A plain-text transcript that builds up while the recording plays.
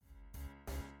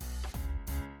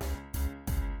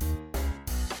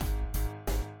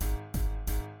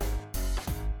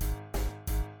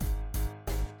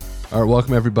All right,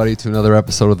 welcome everybody to another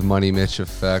episode of the Money Mitch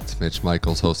Effect. Mitch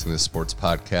Michaels hosting this sports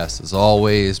podcast. As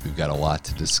always, we've got a lot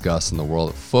to discuss in the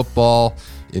world of football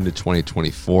into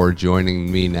 2024.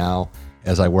 Joining me now,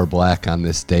 as I wear black on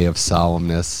this day of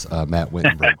solemnness, Matt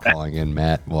Wittenberg calling in.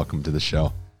 Matt, welcome to the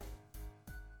show.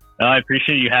 I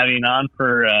appreciate you having on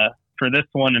for this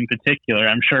one in particular.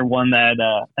 I'm sure one that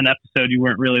an episode you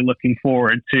weren't really looking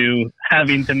forward to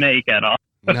having to make at all.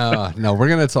 No, we're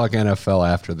going to talk NFL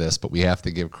after this, but we have to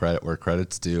give credit where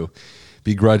credit's due.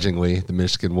 Begrudgingly, the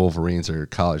Michigan Wolverines are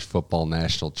college football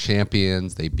national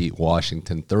champions. They beat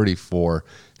Washington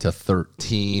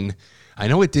 34-13. I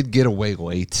know it did get away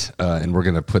late, and we're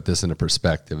going to put this into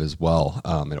perspective as well.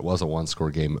 And it was a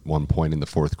one-score game at one point in the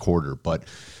fourth quarter. But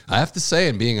I have to say,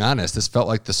 and being honest, this felt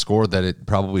like the score that it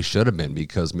probably should have been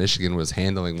because Michigan was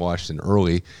handling Washington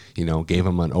early, gave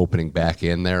them an opening back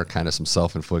in there, kind of some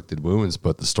self-inflicted wounds.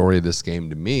 But the story of this game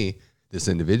to me, this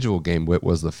individual game,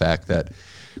 was the fact that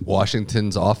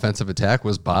Washington's offensive attack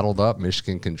was bottled up.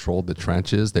 Michigan controlled the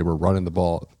trenches. They were running the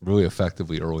ball really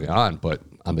effectively early on. But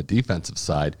on the defensive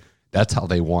side, that's how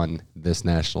they won this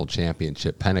national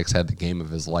championship. Penix had the game of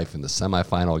his life in the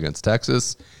semifinal against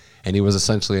Texas, and he was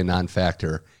essentially a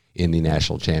non-factor in the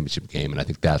national championship game, and I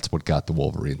think that's what got the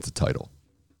Wolverines the title.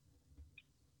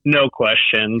 No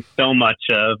question. So much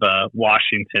of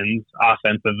Washington's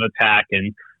offensive attack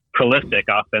and prolific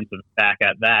offensive attack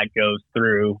at that goes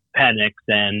through Penix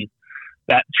and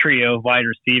that trio of wide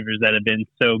receivers that have been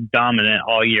so dominant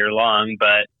all year long.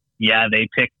 But, yeah, they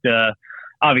picked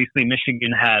obviously,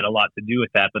 Michigan had a lot to do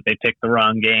with that, but they picked the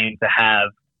wrong game to have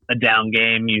a down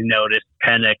game. You noticed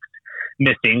Penix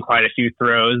missing quite a few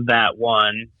throws. That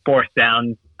one, fourth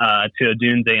down to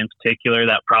Odunze in particular,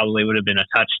 that probably would have been a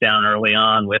touchdown early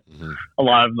on with a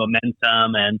lot of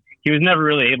momentum. And he was never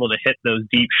really able to hit those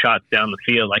deep shots down the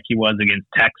field like he was against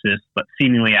Texas, but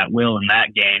seemingly at will in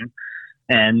that game.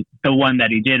 And the one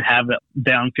that he did have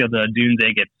downfield to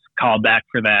Odunze gets called back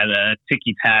for that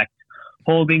ticky-tack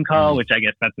holding call, which I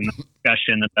guess that's a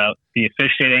discussion about the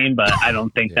officiating, but I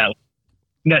don't think that was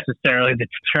necessarily the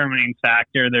determining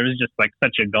factor. There was just like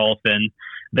such a gulf in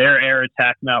their air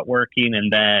attack not working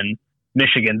and then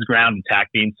Michigan's ground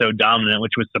attack being so dominant,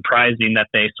 which was surprising that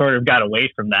they sort of got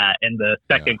away from that in the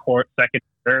third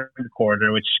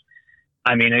quarter, which,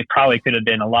 I mean, it probably could have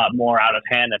been a lot more out of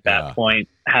hand at that point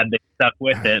had they stuck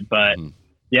with it. But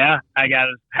yeah, I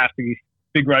have to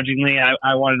begrudgingly,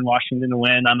 I wanted Washington to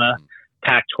win. I'm a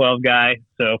Pac-12 guy,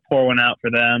 so pour one out for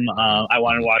them. I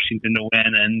wanted Washington to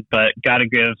win, but got to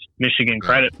give Michigan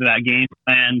credit for that game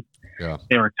plan. Yeah.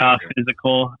 They were tough,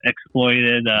 physical,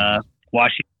 exploited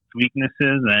Washington's weaknesses,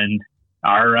 and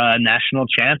our national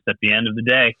champs at the end of the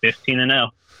day, 15-0.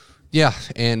 Yeah,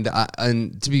 and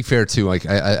to be fair too, like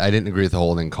I didn't agree with the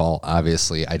holding call.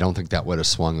 Obviously, I don't think that would have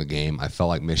swung the game. I felt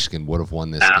like Michigan would have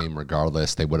won this game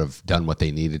regardless. They would have done what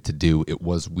they needed to do. It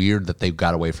was weird that they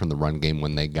got away from the run game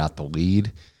when they got the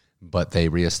lead, but they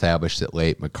reestablished it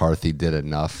late. McCarthy did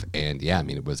enough, and yeah, I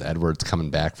mean, it was Edwards coming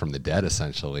back from the dead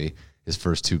essentially. His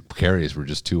first two carries were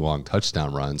just two long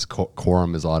touchdown runs.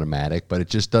 Quorum is automatic, but it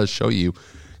just does show you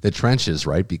the trenches,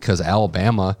 right? Because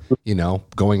Alabama,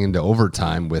 going into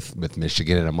overtime with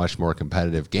Michigan in a much more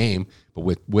competitive game,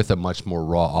 but with a much more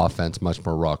raw offense, much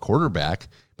more raw quarterback,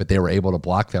 but they were able to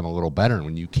block them a little better. And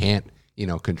when you can't,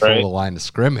 control the line of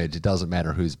scrimmage, it doesn't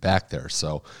matter who's back there.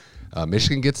 So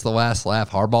Michigan gets the last laugh.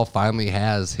 Harbaugh finally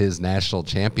has his national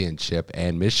championship,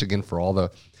 and Michigan, for all the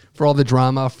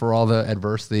drama, for all the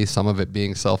adversity, some of it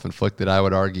being self-inflicted, I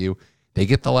would argue, they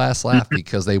get the last laugh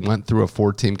because they went through a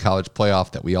 4-team college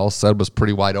playoff that we all said was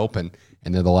pretty wide open,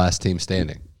 and they're the last team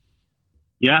standing.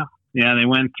 Yeah, they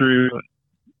went through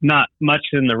not much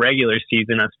in the regular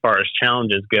season as far as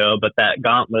challenges go, but that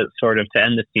gauntlet sort of to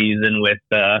end the season with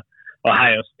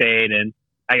Ohio State, and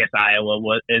I guess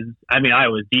Iowa's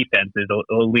defense is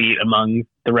elite among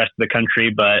the rest of the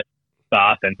country, but the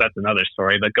offense, that's another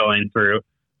story. But going through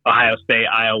Ohio State,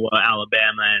 Iowa,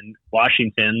 Alabama, and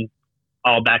Washington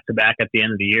all back-to-back at the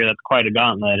end of the year, that's quite a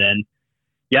gauntlet. And,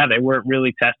 yeah, they weren't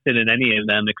really tested in any of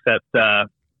them except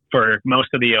for most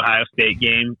of the Ohio State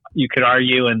game, you could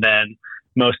argue, and then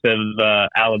most of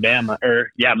Alabama. But,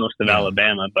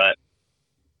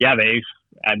 yeah, they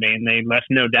left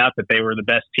no doubt that they were the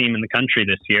best team in the country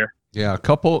this year. Yeah, a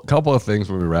couple of things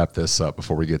when we wrap this up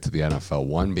before we get to the NFL.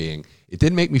 One being, it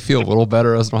did make me feel a little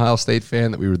better as an Ohio State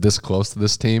fan that we were this close to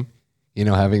this team.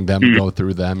 Having them go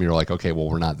through them, you're like, okay, well,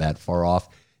 we're not that far off.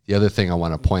 The other thing I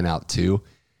want to point out, too,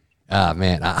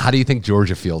 how do you think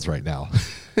Georgia feels right now?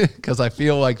 Because I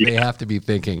feel like they have to be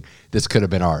thinking this could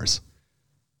have been ours.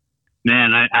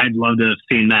 Man, I'd love to have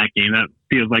seen that game.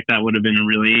 feels like that would have been a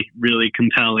really, really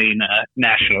compelling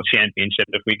national championship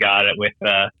if we got it with,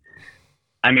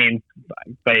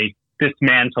 they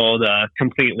dismantled a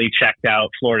completely checked out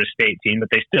Florida State team, but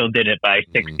they still did it by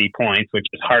 60 points, which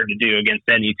is hard to do against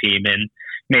any team in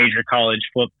major college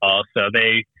football. So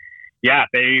they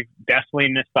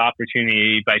definitely missed the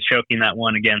opportunity by choking that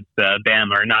one against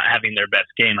Bama, or not having their best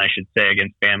game, I should say,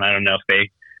 against Bama. I don't know if they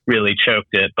really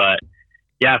choked it, but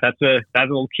yeah,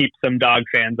 that'll keep some Dog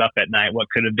fans up at night. What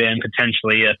could have been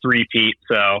potentially a three-peat.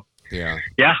 So yeah,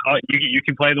 you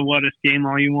can play the what if game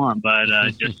all you want, but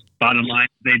just bottom line,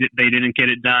 they didn't get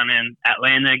it done in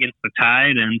Atlanta against the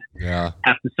Tide, and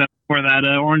have to settle for that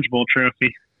Orange Bowl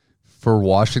trophy. For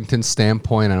Washington's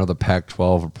standpoint, I know the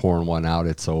Pac-12 are pouring one out.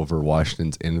 It's over.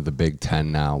 Washington's into the Big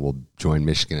Ten now. Will join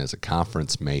Michigan as a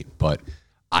conference mate, but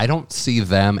I don't see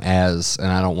them as, and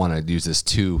I don't want to use this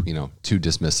too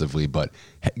dismissively, but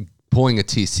pulling a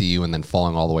TCU and then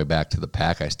falling all the way back to the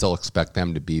Pac. I still expect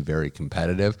them to be very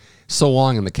competitive, so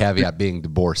long, and the caveat being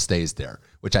DeBoer stays there,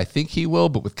 which I think he will,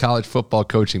 but with college football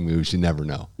coaching moves, you never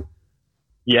know.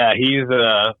 Yeah, he's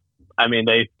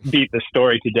they beat the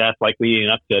story to death, like leading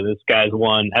up to this guy's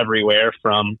won everywhere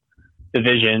from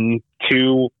Division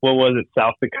II, what was it,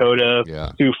 South Dakota,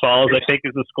 Sioux Falls, I think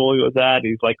is the school he was at.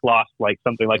 He's lost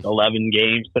something like 11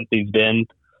 games since he's been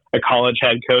a college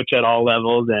head coach at all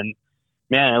levels. And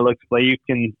man, it looks like you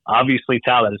can obviously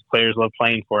tell that his players love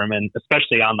playing for him, and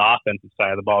especially on the offensive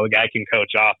side of the ball, the guy can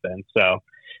coach offense. So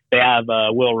they have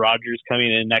Will Rogers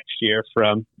coming in next year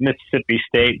from Mississippi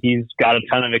State. He's got a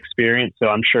ton of experience, so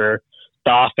I'm sure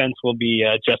the offense will be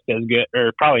just as good,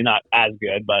 or probably not as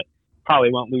good, but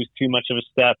probably won't lose too much of a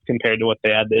step compared to what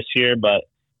they had this year. But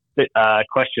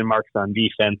question marks on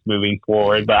defense moving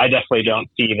forward. But I definitely don't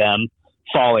see them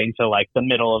falling to the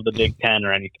middle of the Big Ten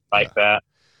or anything like that.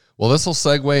 Well, this will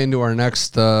segue into our next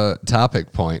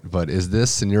topic point. But is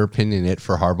this, in your opinion, it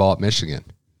for Harbaugh at Michigan?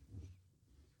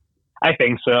 I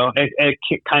think so. It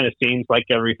kind of seems like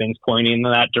everything's pointing in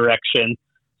that direction,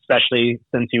 especially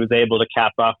since he was able to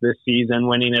cap off this season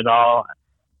winning it all.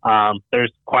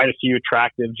 There's quite a few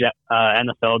attractive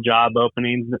NFL job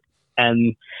openings,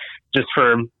 and just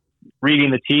for reading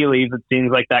the tea leaves, it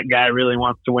seems like that guy really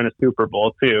wants to win a Super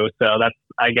Bowl too. So that's,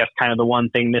 I guess, kind of the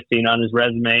one thing missing on his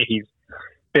resume. He's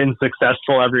been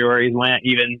successful everywhere he's went,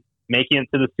 even making it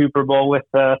to the Super Bowl with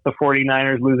the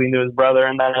 49ers, losing to his brother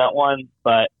in that one.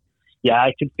 But yeah,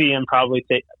 I could see him probably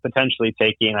potentially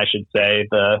taking, I should say,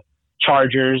 the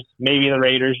Chargers, maybe the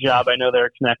Raiders job. I know there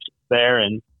are connections there,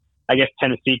 and I guess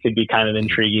Tennessee could be kind of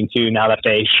intriguing too, now that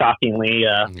they shockingly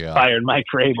fired Mike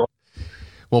Vrabel.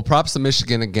 Well, props to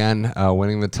Michigan again,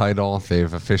 winning the title.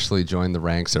 They've officially joined the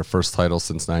ranks, their first title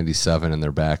since '97, and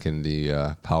they're back in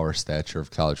the power stature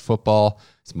of college football.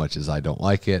 As much as I don't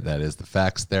like it, that is the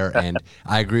facts there. And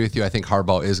I agree with you. I think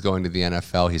Harbaugh is going to the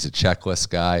NFL. He's a checklist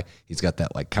guy. He's got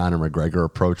that Conor McGregor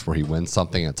approach where he wins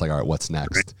something, and it's all right, what's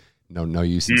next? No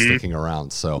use in sticking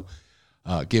around. So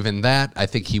given that, I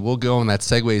think he will go, and that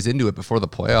segues into it before the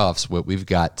playoffs. We've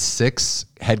got 6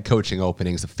 head coaching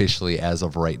openings officially as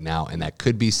of right now, and that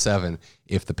could be 7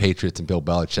 if the Patriots and Bill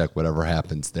Belichick, whatever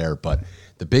happens there. But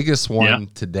the biggest one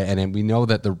today, and we know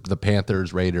that the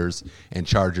Panthers, Raiders, and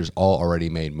Chargers all already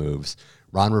made moves.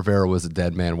 Ron Rivera was a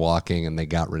dead man walking, and they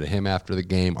got rid of him after the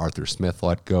game. Arthur Smith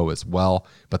let go as well.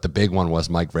 But the big one was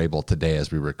Mike Vrabel today,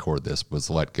 as we record this, was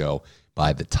let go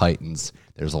by the Titans.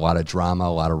 There's a lot of drama, a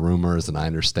lot of rumors, and I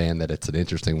understand that it's an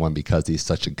interesting one because he's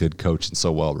such a good coach and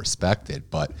so well respected.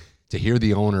 But to hear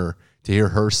the owner, to hear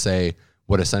her say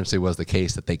what essentially was the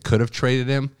case, that they could have traded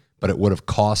him, but it would have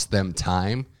cost them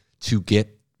time to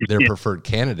get their preferred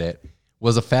candidate,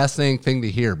 was a fascinating thing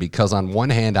to hear, because on one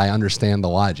hand, I understand the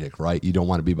logic, right? You don't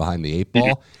want to be behind the 8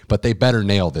 ball, but they better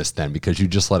nail this then, because you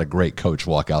just let a great coach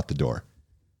walk out the door.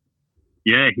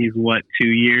 Yeah, he's 2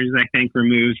 years, I think,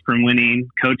 removed from winning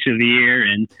Coach of the Year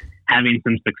and having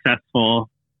some successful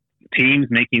teams,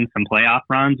 making some playoff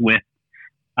runs with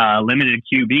limited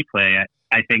QB play.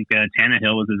 I think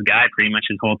Tannehill was his guy pretty much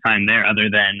his whole time there, other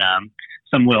than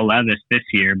some Will Levis this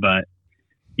year. But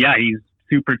yeah, he's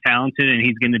super talented, and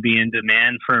he's going to be in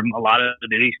demand from a lot of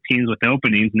these teams with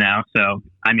openings now. So,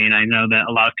 I mean, I know that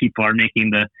a lot of people are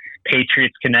making the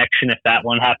Patriots connection if that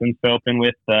one happens to open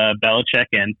with Belichick,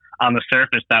 and on the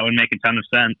surface that would make a ton of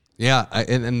sense. Yeah,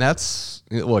 and that's,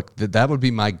 look, that would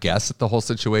be my guess at the whole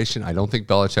situation. I don't think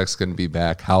Belichick's going to be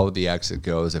back. How the exit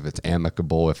goes, if it's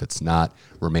amicable, if it's not,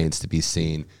 remains to be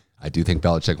seen. I do think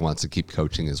Belichick wants to keep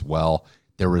coaching as well.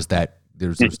 There's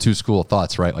those two school of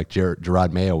thoughts, right? Like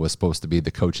Gerard Mayo was supposed to be the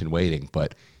coach in waiting,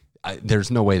 but there's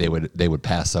no way they would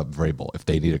pass up Vrabel if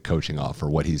they need a coaching offer,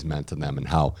 what he's meant to them and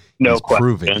how No he's question.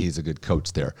 proven he's a good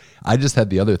coach there. I just had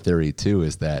the other theory too,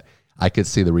 is that I could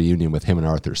see the reunion with him and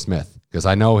Arthur Smith, because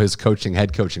I know his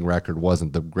head coaching record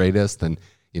wasn't the greatest, and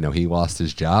he lost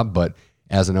his job, but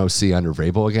as an OC under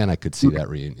Vrabel again, I could see that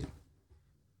reunion.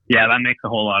 Yeah, that makes a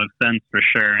whole lot of sense for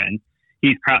sure. And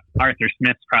Arthur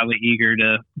Smith's probably eager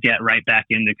to get right back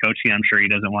into coaching. I'm sure he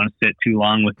doesn't want to sit too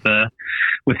long with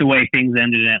the way things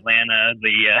ended in Atlanta.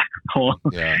 The whole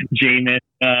Jameis.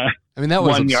 That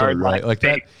was absurd, right? Like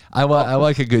that. I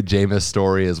like a good Jameis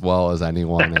story as well as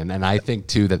anyone, and I think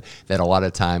too that a lot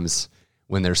of times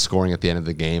when they're scoring at the end of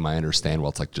the game, I understand. Well,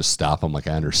 it's like just stop them. Like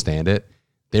I understand it.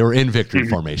 They were in victory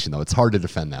formation though. It's hard to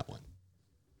defend that one.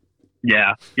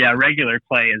 Yeah. Regular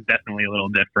play is definitely a little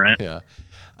different. Yeah.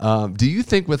 Do you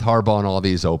think with Harbaugh and all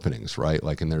these openings, right?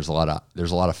 Like, and there's a lot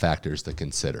of factors to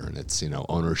consider, and it's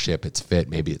ownership, it's fit,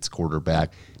 maybe it's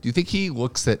quarterback. Do you think he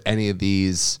looks at any of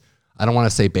these? I don't want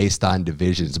to say based on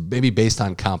divisions, maybe based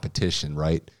on competition,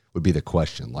 right? Would be the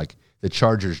question. Like the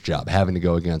Chargers' job, having to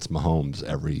go against Mahomes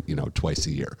every twice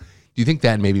a year. Do you think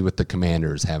that maybe with the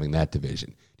Commanders having that division,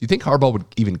 do you think Harbaugh would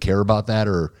even care about that,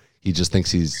 or he just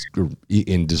thinks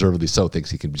and deservedly so,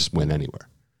 thinks he can just win anywhere?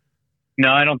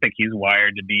 No, I don't think he's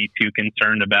wired to be too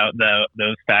concerned about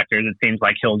those factors. It seems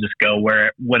like he'll just go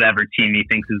whatever team he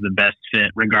thinks is the best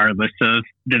fit, regardless of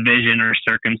division or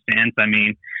circumstance. I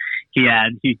mean,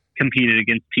 he competed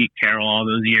against Pete Carroll all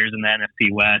those years in the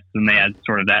NFC West, and they had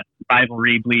sort of that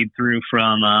rivalry bleed through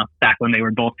from back when they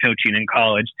were both coaching in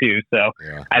college too. So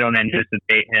yeah. I don't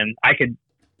anticipate him. I could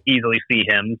easily see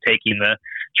him taking the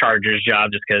Chargers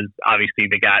job just because obviously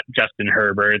they got Justin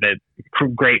Herbert, that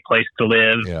great place to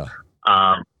live. Yeah.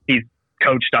 He's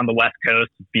coached on the West Coast,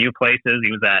 a few places.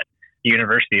 He was at the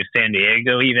University of San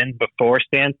Diego even before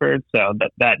Stanford. So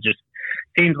that just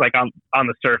seems like on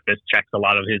the surface checks a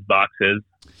lot of his boxes.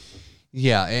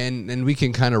 Yeah, and we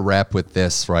can kind of wrap with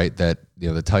this, right? That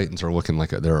the Titans are looking like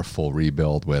they're a full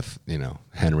rebuild with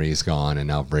Henry's gone and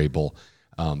now Vrabel.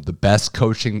 The best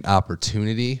coaching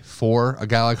opportunity for a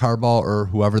guy like Harbaugh or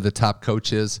whoever the top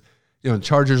coach is. The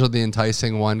Chargers are the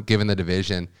enticing one given the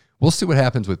division. We'll see what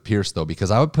happens with Pierce though,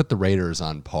 because I would put the Raiders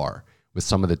on par with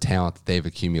some of the talent that they've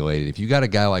accumulated. If you got a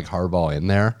guy like Harbaugh in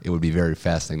there, it would be very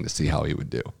fascinating to see how he would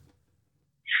do.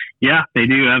 Yeah, they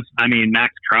do have. I mean,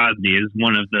 Max Crosby is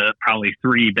one of the probably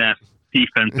three best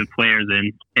defensive players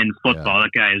in football. Yeah.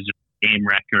 That guy is just a game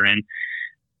wrecker. And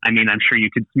I mean, I'm sure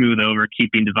you could smooth over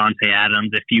keeping Devontae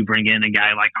Adams if you bring in a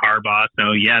guy like Harbaugh.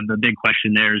 So yeah, the big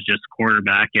question there is just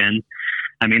quarterback. And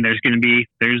I mean, there's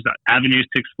avenues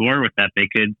to explore with that. They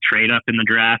could trade up in the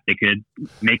draft. They could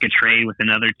make a trade with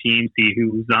another team, see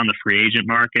who's on the free agent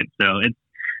market. So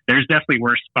there's definitely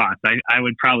worse spots. I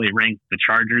would probably rank the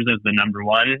Chargers as the number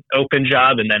one open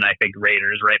job, and then I think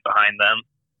Raiders right behind them.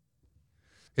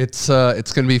 It's going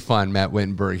to be fun, Matt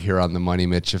Wittenberg here on the Money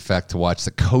Mitch Effect, to watch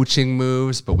the coaching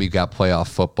moves, but we've got playoff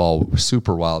football,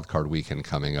 Super Wildcard Weekend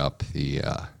coming up, the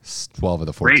 12 of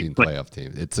the 14 playoff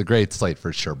teams. It's a great slate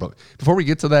for sure. But before we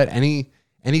get to that,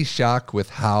 any shock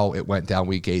with how it went down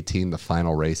Week 18, the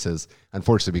final races?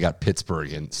 Unfortunately, we got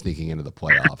Pittsburgh sneaking into the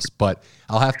playoffs. But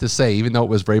I'll have to say, even though it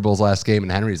was Vrabel's last game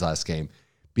and Henry's last game,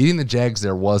 beating the Jags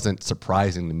there wasn't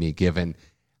surprising to me, given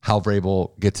how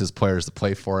Vrabel gets his players to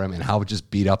play for him and how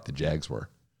just beat up the Jags were.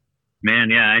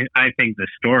 Man, yeah, I think the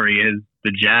story is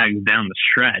the Jags down the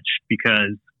stretch,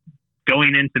 because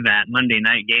going into that Monday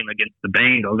night game against the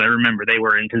Bengals, I remember they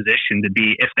were in position to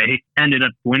be, if they ended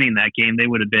up winning that game, they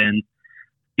would have been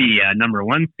the number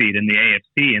one seed in the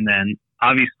AFC. And then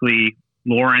obviously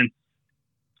Lawrence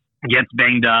gets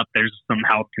banged up. There's some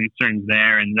health concerns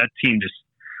there, and that team just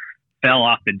fell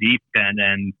off the deep end.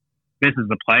 And this is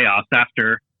the playoffs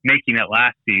after making it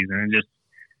last season, and just,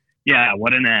 yeah,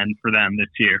 what an end for them this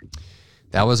year.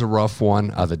 That was a rough one.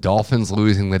 The Dolphins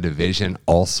losing the division,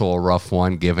 also a rough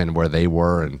one, given where they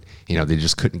were, and they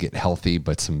just couldn't get healthy.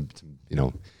 But some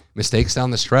mistakes down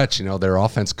the stretch. Their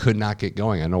offense could not get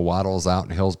going. I know Waddle's out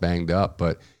and Hill's banged up,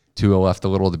 but Tua left a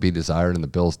little to be desired, and the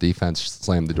Bills' defense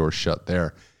slammed the door shut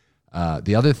there.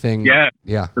 The other thing, the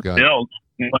Bills.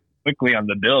 Quickly on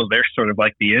the Bills, they're sort of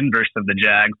like the inverse of the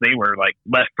Jags. They were like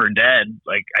left for dead.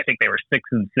 Like I think they were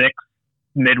 6-6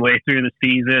 midway through the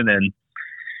season, and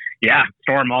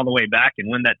storm all the way back and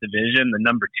win that division, the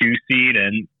number 2 seed,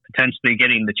 and potentially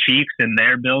getting the Chiefs in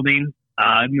their building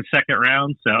in the second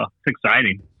round. So it's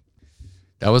exciting.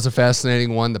 That was a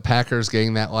fascinating one. The Packers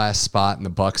getting that last spot and the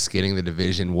Bucs getting the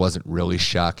division wasn't really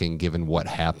shocking given what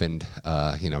happened,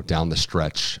 down the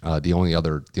stretch. The only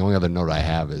other note I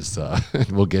have is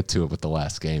we'll get to it with the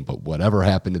last game, but whatever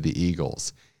happened to the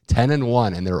Eagles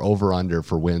 10-1, and their over-under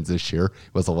for wins this year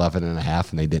was 11.5,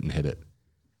 and they didn't hit it.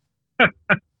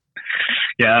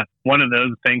 Yeah, one of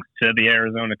those thanks to the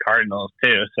Arizona Cardinals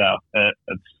too. So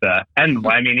and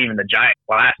I mean, even the Giants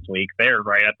last week, they're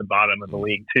right at the bottom of the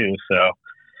league too. So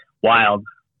wild.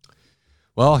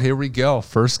 Well, here we go.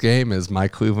 First game is my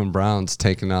Cleveland Browns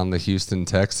taking on the Houston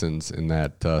Texans in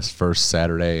that first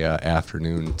Saturday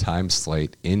afternoon time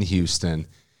slate in Houston.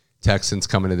 Texans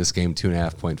coming to this game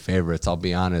 2.5-point favorites. I'll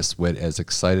be honest, with as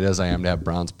excited as I am to have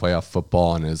Browns playoff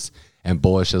football and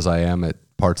bullish as I am at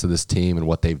parts of this team and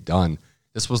what they've done,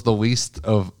 this was the least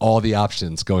of all the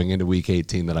options going into Week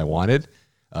 18 that I wanted.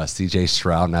 C.J.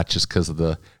 Stroud, not just because of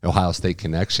the Ohio State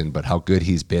connection, but how good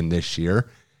he's been this year.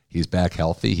 He's back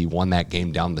healthy. He won that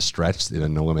game down the stretch in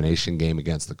an elimination game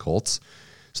against the Colts.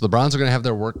 So the Browns are going to have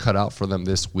their work cut out for them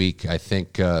this week. I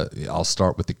think I'll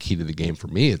start with the key to the game for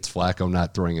me. It's Flacco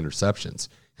not throwing interceptions,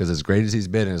 because as great as he's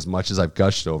been and as much as I've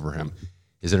gushed over him,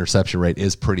 his interception rate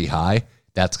is pretty high.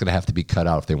 That's going to have to be cut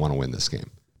out if they want to win this game.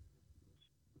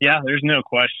 Yeah, there's no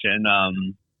question.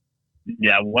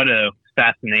 What a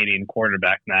fascinating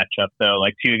quarterback matchup, though.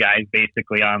 Like two guys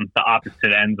basically on the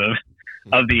opposite ends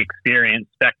of the experience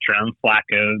spectrum.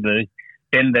 Flacco, the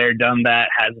been there, done that,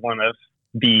 has one of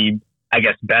the, I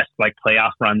guess, best like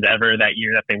playoff runs ever that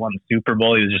year that they won the Super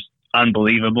Bowl. He was just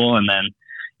unbelievable. And then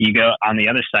you go on the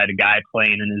other side, a guy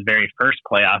playing in his very first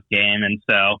playoff game. And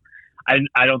so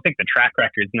I don't think the track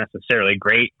record is necessarily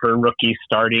great for rookies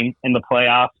starting in the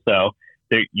playoffs. So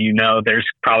there's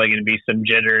probably going to be some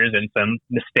jitters and some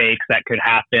mistakes that could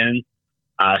happen.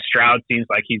 Stroud seems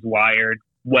like he's wired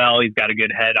well. He's got a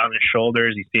good head on his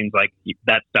shoulders. He seems like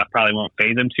that stuff probably won't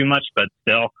faze him too much, but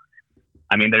still,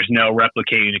 I mean, there's no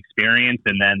replicating experience.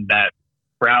 And then that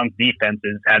Browns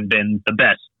defenses has been the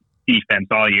best defense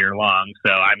all year long.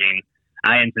 So, I mean,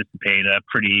 I anticipate a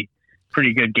pretty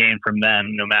good game from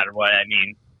them no matter what. I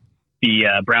mean,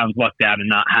 the Browns lucked out in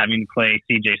not having to play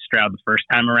C.J. Stroud the first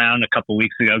time around. A couple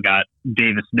weeks ago, got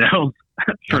Davis Mills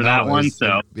for that one.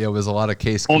 It was a lot of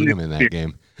Case Keenum in that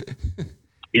game.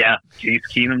 Yeah, Case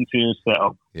Keenum too.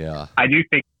 So yeah, I do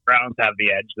think the Browns have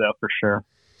the edge, though, for sure.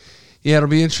 Yeah, it'll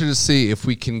be interesting to see if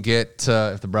we can get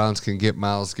if the Browns can get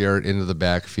Myles Garrett into the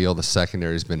backfield. The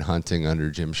secondary's been hunting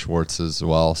under Jim Schwartz as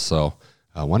well. So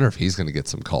I wonder if he's going to get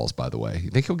some calls. By the way,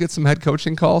 you think he'll get some head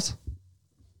coaching calls?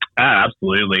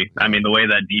 Absolutely. I mean, the way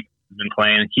that defense has been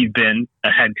playing, he's been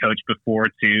a head coach before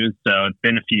too, so it's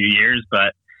been a few years,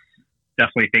 but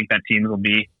definitely think that teams will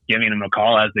be giving him a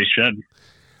call as they should.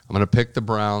 I'm going to pick the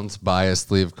Browns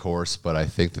biasly, of course, but I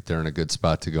think that they're in a good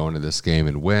spot to go into this game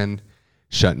and win.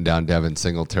 Shutting down Devin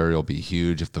Singletary will be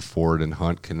huge if the Ford and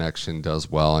Hunt connection does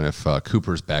well, and if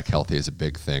Cooper's back healthy is a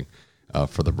big thing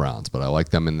for the Browns. But I like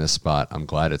them in this spot. I'm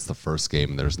glad it's the first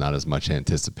game and there's not as much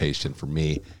anticipation for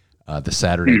me. The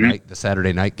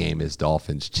Saturday night game is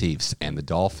Dolphins-Chiefs, and the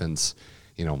Dolphins,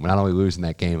 not only losing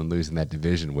that game and losing that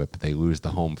division whip, but they lose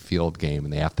the home field game,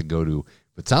 and they have to go to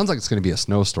what sounds like it's going to be a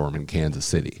snowstorm in Kansas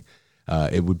City.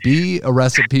 It would be a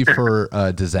recipe for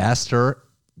disaster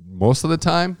most of the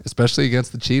time, especially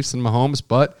against the Chiefs and Mahomes,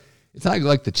 but it's not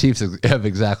like the Chiefs have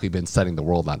exactly been setting the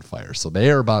world on fire. So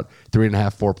they are about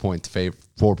 3.5,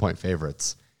 4-point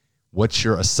favorites. What's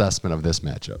your assessment of this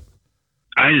matchup?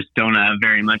 I just don't have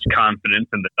very much confidence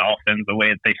in the Dolphins, the way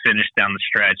that they finished down the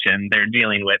stretch, and they're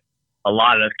dealing with a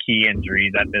lot of key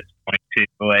injuries at this point too.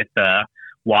 With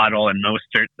Waddle and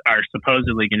Mostert are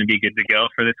supposedly going to be good to go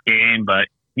for this game, but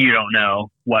you don't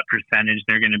know what percentage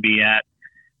they're going to be at.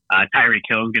 Tyreek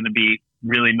Hill is going to be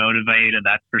really motivated,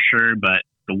 that's for sure, but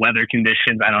the weather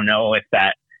conditions, I don't know if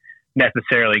that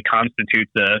necessarily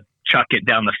constitutes a chuck it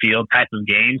down the field type of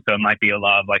game. So it might be a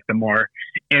lot of like the more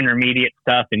intermediate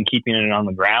stuff and keeping it on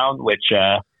the ground, which,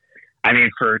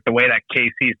 for the way that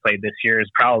KC's played this year is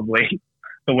probably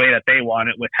the way that they want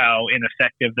it with how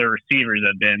ineffective their receivers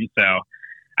have been. So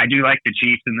I do like the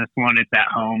Chiefs in this one. It's at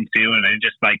home too. And I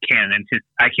just I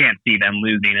can't see them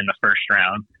losing in the first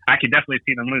round. I could definitely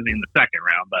see them losing in the second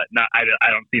round, but I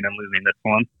don't see them losing this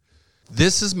one.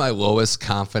 This is my lowest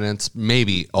confidence,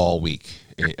 maybe all week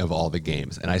of all the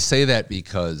games. And I say that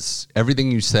because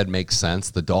everything you said makes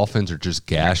sense. The Dolphins are just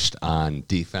gashed on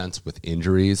defense with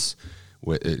injuries,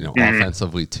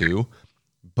 offensively too.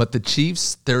 But the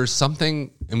Chiefs, there's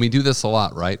something, and we do this a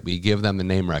lot, right? We give them the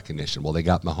name recognition. Well, they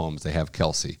got Mahomes. They have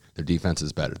Kelsey. Their defense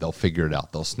is better. They'll figure it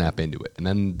out. They'll snap into it. And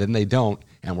then they don't,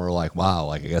 and we're like, wow,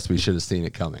 I guess we should have seen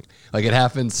it coming. It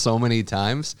happens so many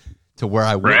times to where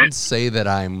I wouldn't say that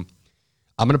I'm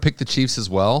going to pick the Chiefs as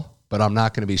well, but I'm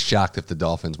not going to be shocked if the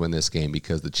Dolphins win this game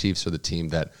because the Chiefs are the team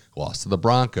that lost to the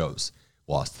Broncos,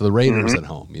 lost to the Raiders at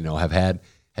home, have had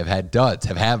have had duds,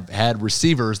 have had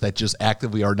receivers that just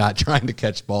actively are not trying to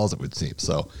catch balls, it would seem.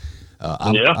 So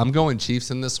I'm going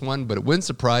Chiefs in this one, but it wouldn't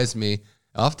surprise me.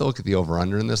 I'll have to look at the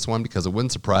over-under in this one because it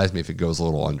wouldn't surprise me if it goes a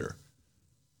little under.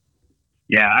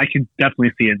 Yeah, I could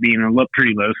definitely see it being a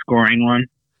pretty low-scoring one.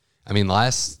 I mean,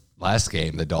 last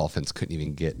game, the Dolphins couldn't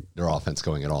even get their offense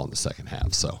going at all in the second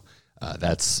half. So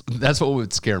that's what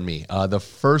would scare me. The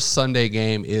first Sunday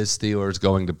game is Steelers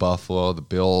going to Buffalo. The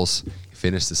Bills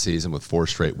finished the season with 4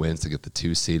 straight wins to get the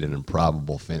 2 seed, an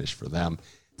improbable finish for them.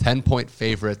 10-point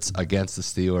favorites against the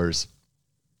Steelers.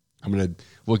 I'm going to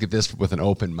look at this with an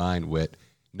open mind, Whit.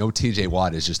 No TJ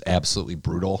Watt is just absolutely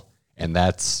brutal, and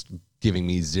that's giving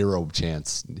me zero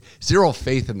chance, zero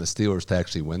faith in the Steelers to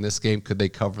actually win this game. Could they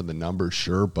cover the numbers?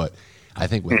 Sure, but I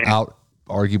think without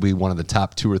arguably one of the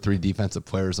top 2 or 3 defensive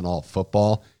players in all of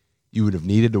football, you would have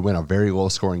needed to win a very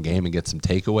low-scoring game and get some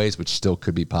takeaways, which still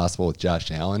could be possible with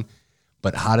Josh Allen.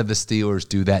 But how do the Steelers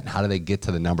do that, and how do they get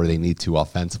to the number they need to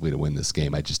offensively to win this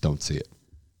game? I just don't see it.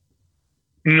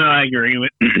 No, I agree with.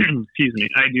 Excuse me,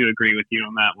 I do agree with you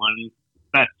on that one.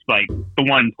 That's like the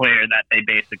one player that they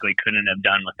basically couldn't have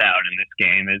done without in this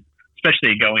game, is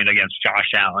especially going against Josh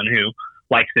Allen, who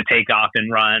likes to take off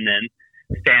and run and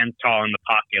stands tall in the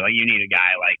pocket. Like, you need a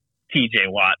guy like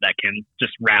TJ Watt that can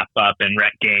just wrap up and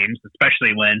wreck games,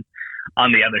 especially when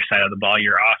on the other side of the ball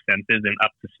your offense isn't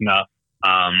up to snuff.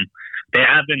 They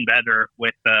have been better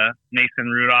with Mason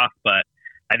Rudolph, but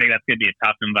I think that's going to be a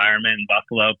tough environment in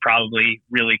Buffalo. Probably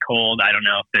really cold. I don't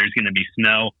know if there's going to be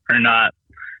snow or not.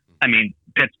 I mean,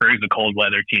 Pittsburgh's a cold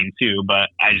weather team too, but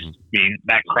I just mean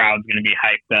that crowd's going to be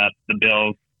hyped up. The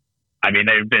Bills, I mean,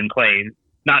 they've been playing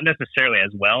not necessarily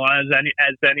as well as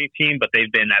any team, but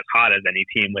they've been as hot as any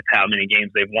team with how many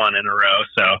games they've won in a row.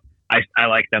 So I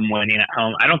like them winning at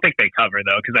home. I don't think they cover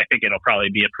though, because I think it'll probably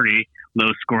be a pretty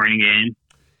low scoring game.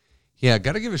 Yeah,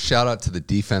 got to give a shout out to the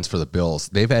defense for the Bills.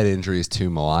 They've had injuries too.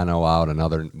 Milano out,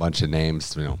 another bunch of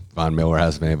names. Von Miller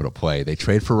hasn't been able to play. They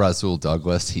trade for Rasul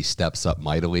Douglas. He steps up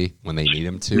mightily when they need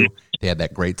him to. They had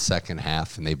that great second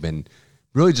half, and they've been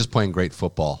really just playing great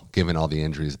football given all the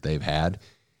injuries that they've had.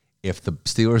 If the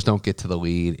Steelers don't get to the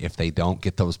lead, if they don't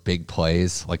get those big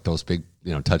plays, like those big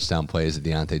touchdown plays of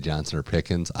Deontay Johnson or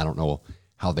Pickens, I don't know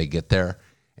how they get there.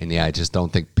 And, yeah, I just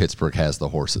don't think Pittsburgh has the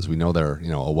horses. We know they're,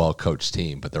 a well-coached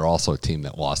team, but they're also a team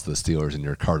that lost to the Steelers and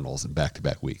your Cardinals in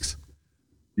back-to-back weeks.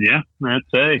 Yeah,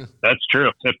 that's true.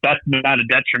 If that's not a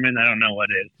detriment, I don't know what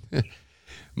is.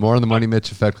 More on the Money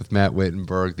Mitch effect with Matt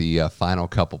Wittenberg. The final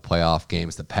couple playoff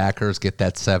games. The Packers get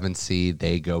that 7 seed.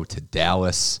 They go to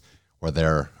Dallas, where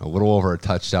they're a little over a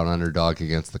touchdown underdog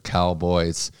against the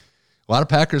Cowboys. A lot of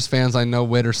Packers fans I know,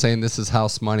 Whit, are saying this is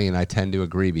house money, and I tend to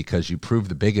agree because you proved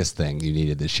the biggest thing you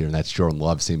needed this year, and that's Jordan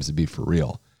Love seems to be for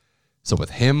real. So with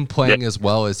him playing as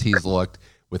well as he's looked,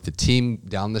 with the team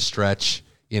down the stretch,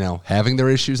 having their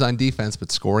issues on defense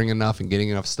but scoring enough and getting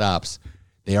enough stops,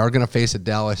 they are going to face a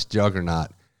Dallas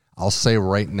juggernaut. I'll say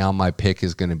right now my pick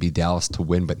is going to be Dallas to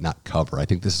win but not cover. I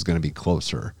think this is going to be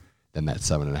closer than that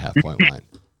 7.5-point line.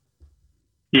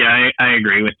 Yeah, I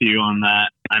agree with you on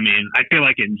that. I mean, I feel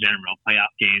like in general,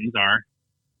 playoff games are,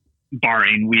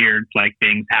 barring weird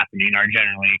things happening, are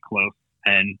generally close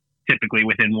and typically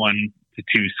within 1 to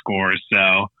 2 scores.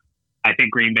 So I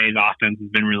think Green Bay's offense has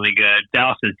been really good.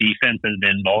 Dallas's defense has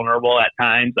been vulnerable at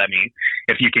times. I mean,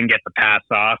 if you can get the pass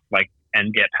off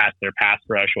and get past their pass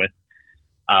rush with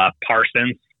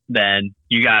Parsons, then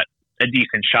you got a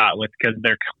decent shot because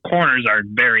their corners are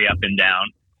very up and down.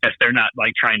 If they're not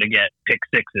trying to get pick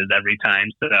sixes every time.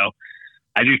 So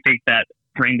I do think that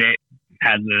Green Bay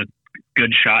has a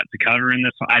good shot to cover in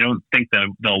this one. I don't think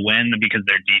they'll win because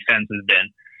their defense has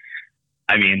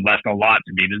been, left a lot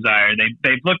to be desired.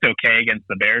 They've looked okay against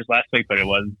the Bears last week, but it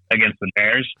was against the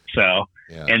Bears. So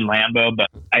in Lambeau,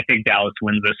 but I think Dallas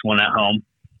wins this one at home.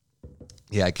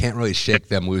 Yeah, I can't really shake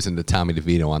them losing to Tommy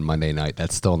DeVito on Monday night.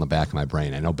 That's still in the back of my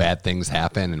brain. I know bad things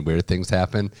happen and weird things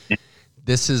happen.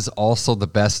 This is also the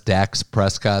best Dak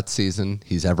Prescott season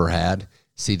he's ever had.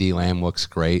 CeeDee Lamb looks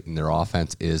great, and their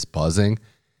offense is buzzing.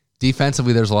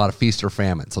 Defensively, there's a lot of feast or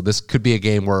famine. So this could be a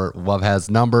game where Love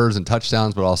has numbers and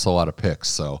touchdowns, but also a lot of picks.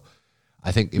 So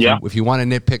I think if you want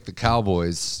to nitpick the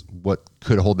Cowboys, what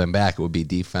could hold them back, it would be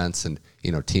defense, and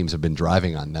teams have been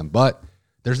driving on them. But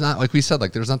there's not, like we said,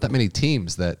 there's not that many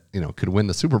teams that could win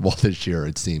the Super Bowl this year,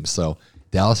 it seems. So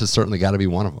Dallas has certainly got to be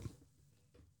one of them.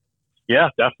 Yeah,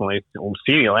 definitely.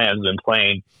 CeeDee Lamb's been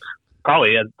playing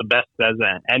probably as the best as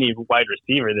any wide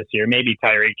receiver this year. Maybe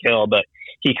Tyreek Hill, but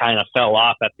he kind of fell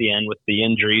off at the end with the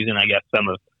injuries and I guess some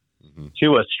of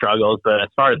Tua's struggles. But as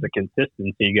far as the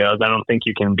consistency goes, I don't think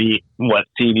you can beat what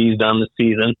CeeDee's done this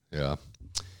season. Yeah.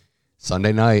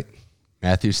 Sunday night,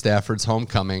 Matthew Stafford's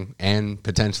homecoming and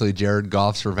potentially Jared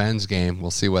Goff's revenge game. We'll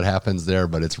see what happens there,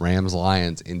 but it's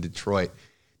Rams-Lions in Detroit.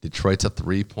 Detroit's a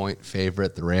 3-point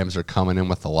favorite. The Rams are coming in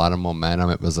with a lot of momentum.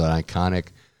 It was an iconic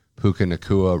Puka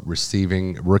Nacua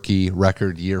receiving rookie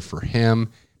record year for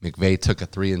him. McVay took a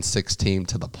 3-6 team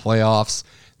to the playoffs.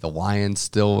 The Lions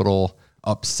still a little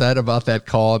upset about that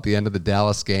call at the end of the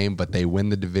Dallas game, but they win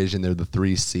the division. They're the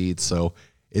 3 seed, so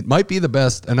it might be the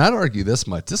best, and I'd argue this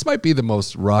much. This might be the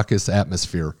most raucous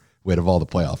atmosphere of all the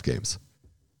playoff games.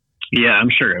 Yeah, I'm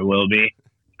sure it will be.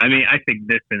 I mean, I think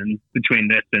between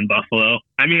this and Buffalo,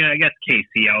 I mean, I guess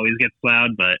KC always gets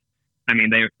loud, but I mean,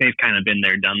 they've kind of been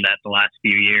there, done that the last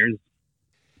few years.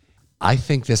 I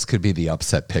think this could be the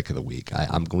upset pick of the week.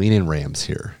 I'm gleaning Rams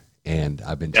here, and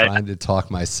I've been trying to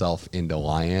talk myself into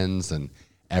Lions and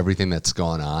everything that's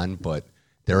gone on, but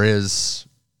it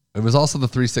was also the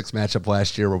 3-6 matchup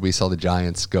last year where we saw the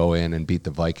Giants go in and beat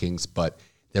the Vikings, but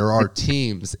there are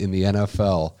teams in the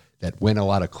NFL that win a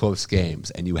lot of close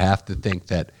games, and you have to think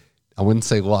that, I wouldn't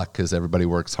say luck because everybody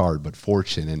works hard, but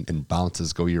fortune and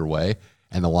bounces go your way,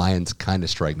 and the Lions kind of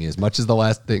strike me. As much as the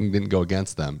last thing did go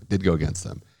against them,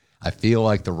 I feel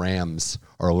like the Rams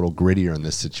are a little grittier in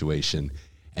this situation,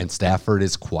 and Stafford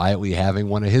is quietly having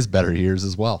one of his better years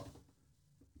as well.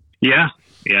 Yeah,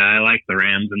 I like the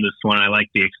Rams in this one. I like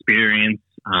the experience.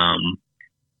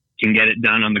 Can get it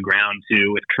done on the ground,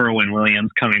 too, with Kerwin Williams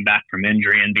coming back from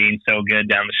injury and being so good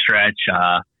down the stretch.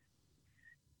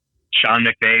 Sean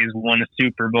McVay's won a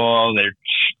Super Bowl. They're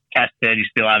tested. You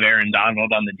still have Aaron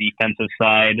Donald on the defensive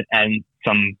side and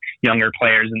some younger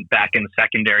players back in the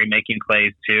secondary making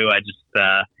plays, too.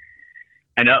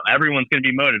 I know everyone's going to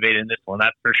be motivated in this one,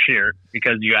 that's for sure,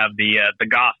 because you have the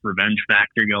Goff revenge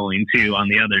factor going, too, on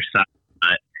the other side.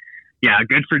 But yeah,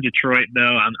 good for Detroit, though.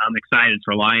 I'm excited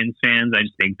for Lions fans. I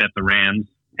just think that the Rams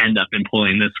end up in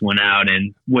pulling this one out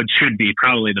in what should be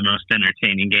probably the most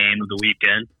entertaining game of the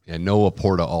weekend. Yeah, Noah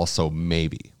Porta also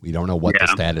maybe. We don't know what the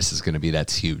status is going to be.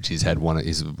 That's huge. He's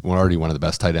already one of the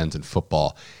best tight ends in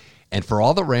football. And for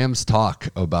all the Rams talk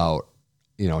about,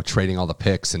 trading all the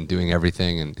picks and doing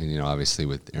everything, and obviously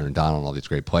with Aaron Donald and all these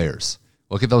great players,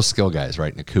 look at those skill guys,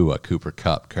 right? Nacua, Cooper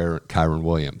Kupp, Kyron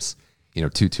Williams,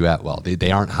 Tutu Atwell.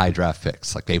 They aren't high draft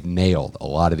picks. Like, they've nailed a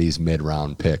lot of these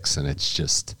mid-round picks, and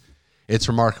it's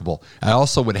remarkable. I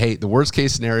also would hate, the worst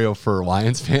case scenario for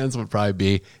Lions fans would probably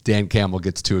be Dan Campbell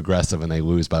gets too aggressive and they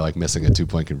lose by missing a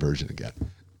 2-point conversion again.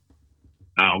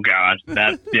 Oh God,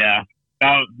 that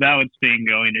would sting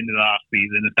going into the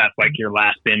offseason if that's your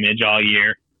last image all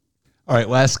year. All right,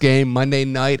 last game, Monday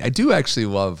night. I do actually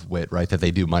love, right, that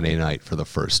they do Monday night for the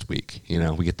first week.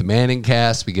 We get the Manning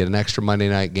cast, we get an extra Monday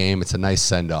night game. It's a nice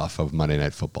send-off of Monday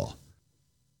Night Football.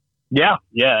 Yeah,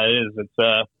 it is.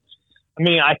 It's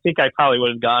I think I probably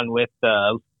would have gone with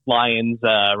Lions,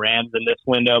 Rams in this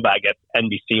window, but I guess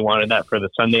NBC wanted that for the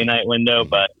Sunday night window.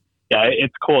 But yeah,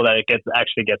 it's cool that it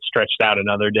gets stretched out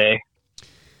another day.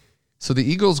 So the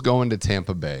Eagles go into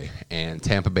Tampa Bay, and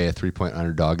Tampa Bay a 3-point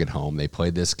underdog at home. They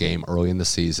played this game early in the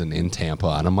season in Tampa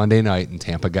on a Monday night, and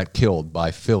Tampa got killed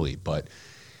by Philly. But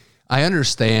I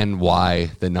understand why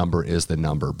the number is the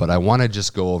number, but I want to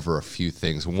just go over a few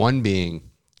things. One being,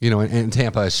 and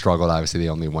Tampa has struggled. Obviously, they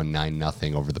only won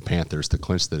 9-0 over the Panthers to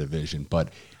clinch the division. But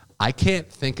I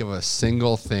can't think of a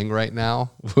single thing right now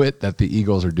that the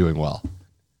Eagles are doing well.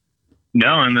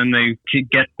 No, and then they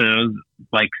get those,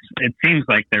 it seems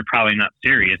like they're probably not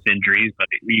serious injuries, but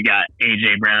you got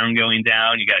A.J. Brown going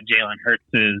down. You got Jalen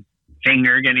Hurts'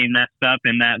 finger getting messed up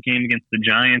in that game against the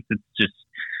Giants. It's just,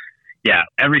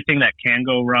 everything that can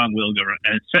go wrong will go wrong.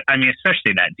 And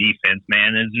especially that defense,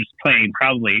 man, is just playing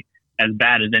probably as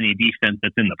bad as any defense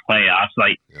that's in the playoffs.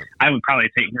 I would probably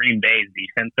take Green Bay's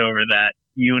defense over that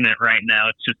unit right now.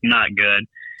 It's just not good.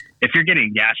 If you're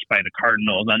getting gashed by the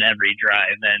Cardinals on every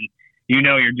drive, then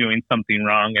you're doing something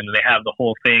wrong. And they have the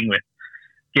whole thing with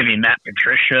giving Matt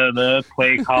Patricia the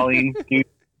play calling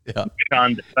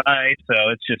on the side. So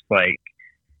it's just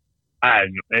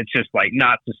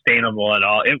not sustainable at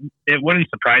all. It wouldn't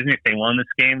surprise me if they won this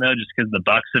game, though, just because the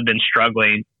Bucs have been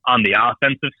struggling on the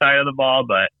offensive side of the ball,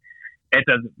 but it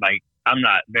doesn't I'm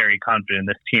not very confident in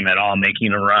this team at all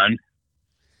making a run.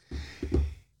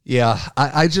 Yeah,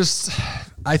 I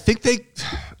think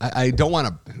I don't want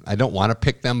to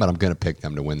pick them, but I'm going to pick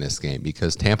them to win this game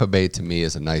because Tampa Bay to me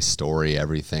is a nice story,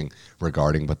 everything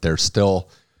regarding, but they're still,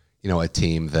 a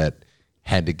team that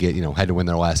had to win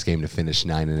their last game to finish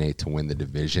 9-8 to win the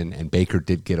division, and Baker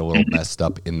did get a little messed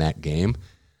up in that game.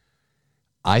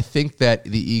 I think that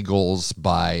the Eagles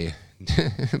by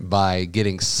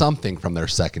getting something from their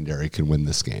secondary can win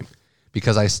this game.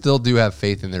 because I still do have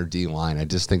faith in their D-line. I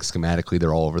just think schematically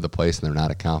they're all over the place and they're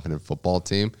not a confident football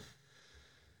team.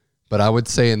 But I would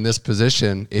say in this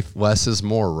position, if less is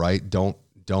more, right? Don't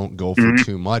go for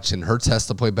too much. And Hurts has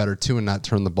to play better too and not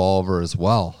turn the ball over as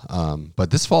well.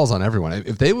 But this falls on everyone.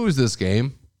 If they lose this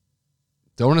game,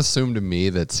 don't assume to me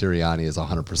that Sirianni is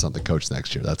 100% the coach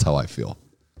next year. That's how I feel.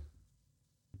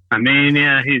 I mean,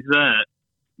 yeah, he's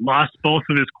lost both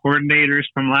of his coordinators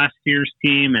from last year's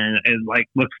team, and it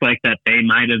looks like that they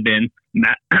might have been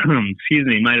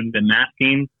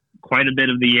masking quite a bit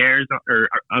of the errors or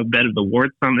a bit of the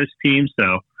warts on this team.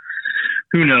 So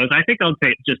who knows? I think I'll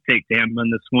just take Tampa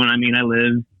on this one. I mean, I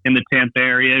live in the Tampa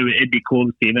area. It'd be cool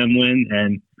to see them win,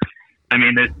 and I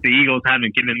mean, the Eagles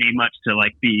haven't given me much to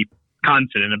be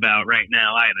confident about right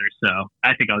now either. So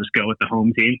I think I'll just go with the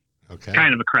home team. Okay,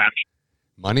 kind of a crap.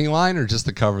 Money line or just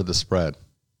to cover the spread?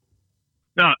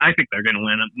 No, I think they're going to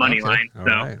win a money line. All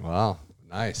right. Wow.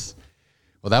 Nice.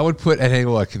 Well, that would put, and hey,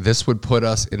 look, this would put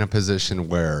us in a position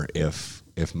where if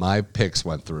my picks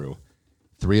went through,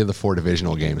 3 of the 4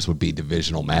 divisional games would be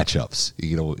divisional matchups.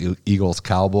 Eagles,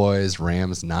 Cowboys,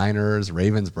 Rams, Niners,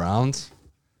 Ravens, Browns.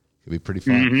 Could be pretty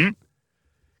fun. Mm-hmm.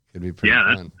 Could be pretty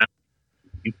fun.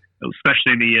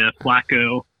 Especially the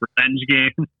Flacco revenge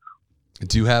game.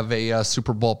 Do you have a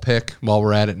Super Bowl pick while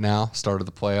we're at it now? Start of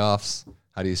the playoffs.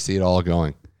 How do you see it all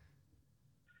going?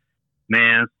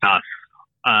 Man, it's tough.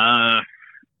 I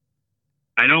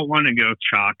don't want to go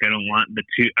chalk. I don't want to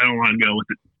go with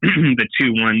the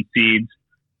 2-1 seeds.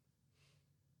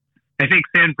 I think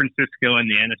San Francisco and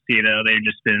the NFC, though, they've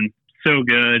just been so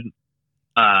good.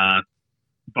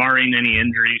 Barring any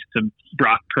injuries to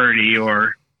Brock Purdy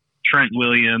or Trent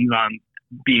Williams on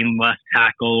being left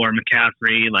tackle or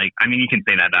McCaffrey. You can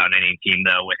say that about any team,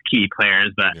 though, with key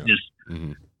players, but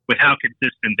with how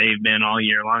consistent they've been all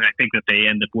year long, I think that they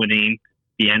end up winning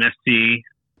the NFC.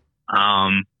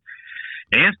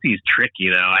 The AFC is tricky,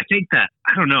 though. I think that,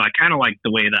 I don't know, I kind of like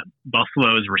the way that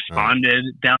Buffalo's responded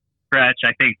down the stretch.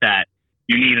 I think that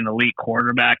you need an elite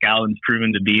quarterback. Allen's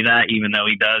proven to be that, even though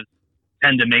he does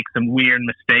tend to make some weird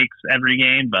mistakes every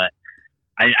game, but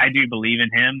I do believe in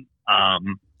him.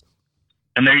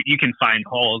 And there you can find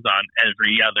holes on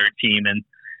every other team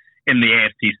in the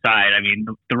AFC side. I mean,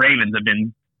 the Ravens have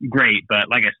been great, but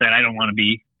like I said, I don't want to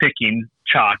be picking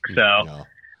chalk. So,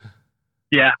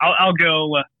 yeah, I'll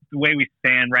go the way we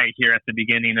stand right here at the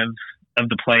beginning of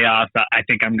the playoffs. I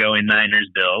think I'm going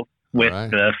Niners-Bills with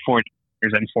the 49ers,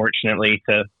 unfortunately,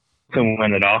 to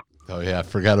win it all. Oh, yeah, I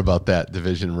forgot about that.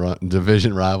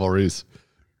 Division rivalries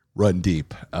run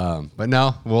deep. But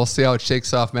no, we'll see how it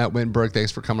shakes off. Matt Wittenberg,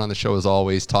 thanks for coming on the show as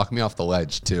always. Talking me off the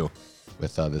ledge, too,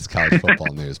 with this college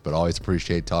football news. But always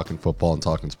appreciate talking football and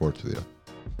talking sports with you.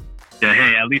 Yeah,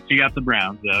 hey, at least you got the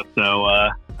Browns, though.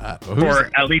 So, for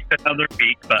at least another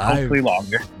week, but hopefully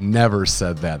longer. Never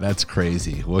said that. That's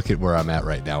crazy. Look at where I'm at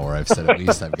right now, where I've said at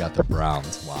least I've got the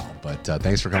Browns. Wow. But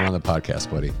thanks for coming on the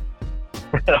podcast, buddy.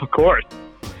 Of course.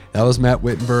 That was Matt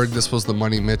Wittenberg. This was the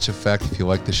Money Mitch Effect. If you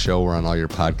like the show, we're on all your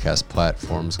podcast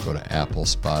platforms. Go to Apple,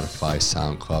 Spotify,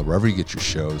 SoundCloud, wherever you get your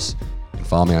shows. And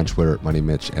follow me on Twitter at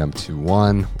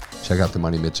MoneyMitchM21. Check out the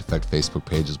Money Mitch Effect Facebook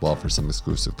page as well for some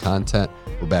exclusive content.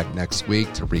 We're back next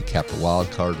week to recap the wild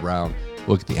card round,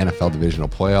 look at the NFL divisional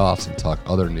playoffs, and talk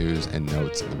other news and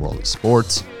notes in the world of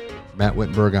sports. For Matt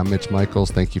Wittenberg, I'm Mitch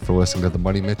Michaels. Thank you for listening to the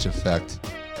Money Mitch Effect.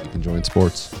 Keep enjoying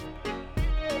sports.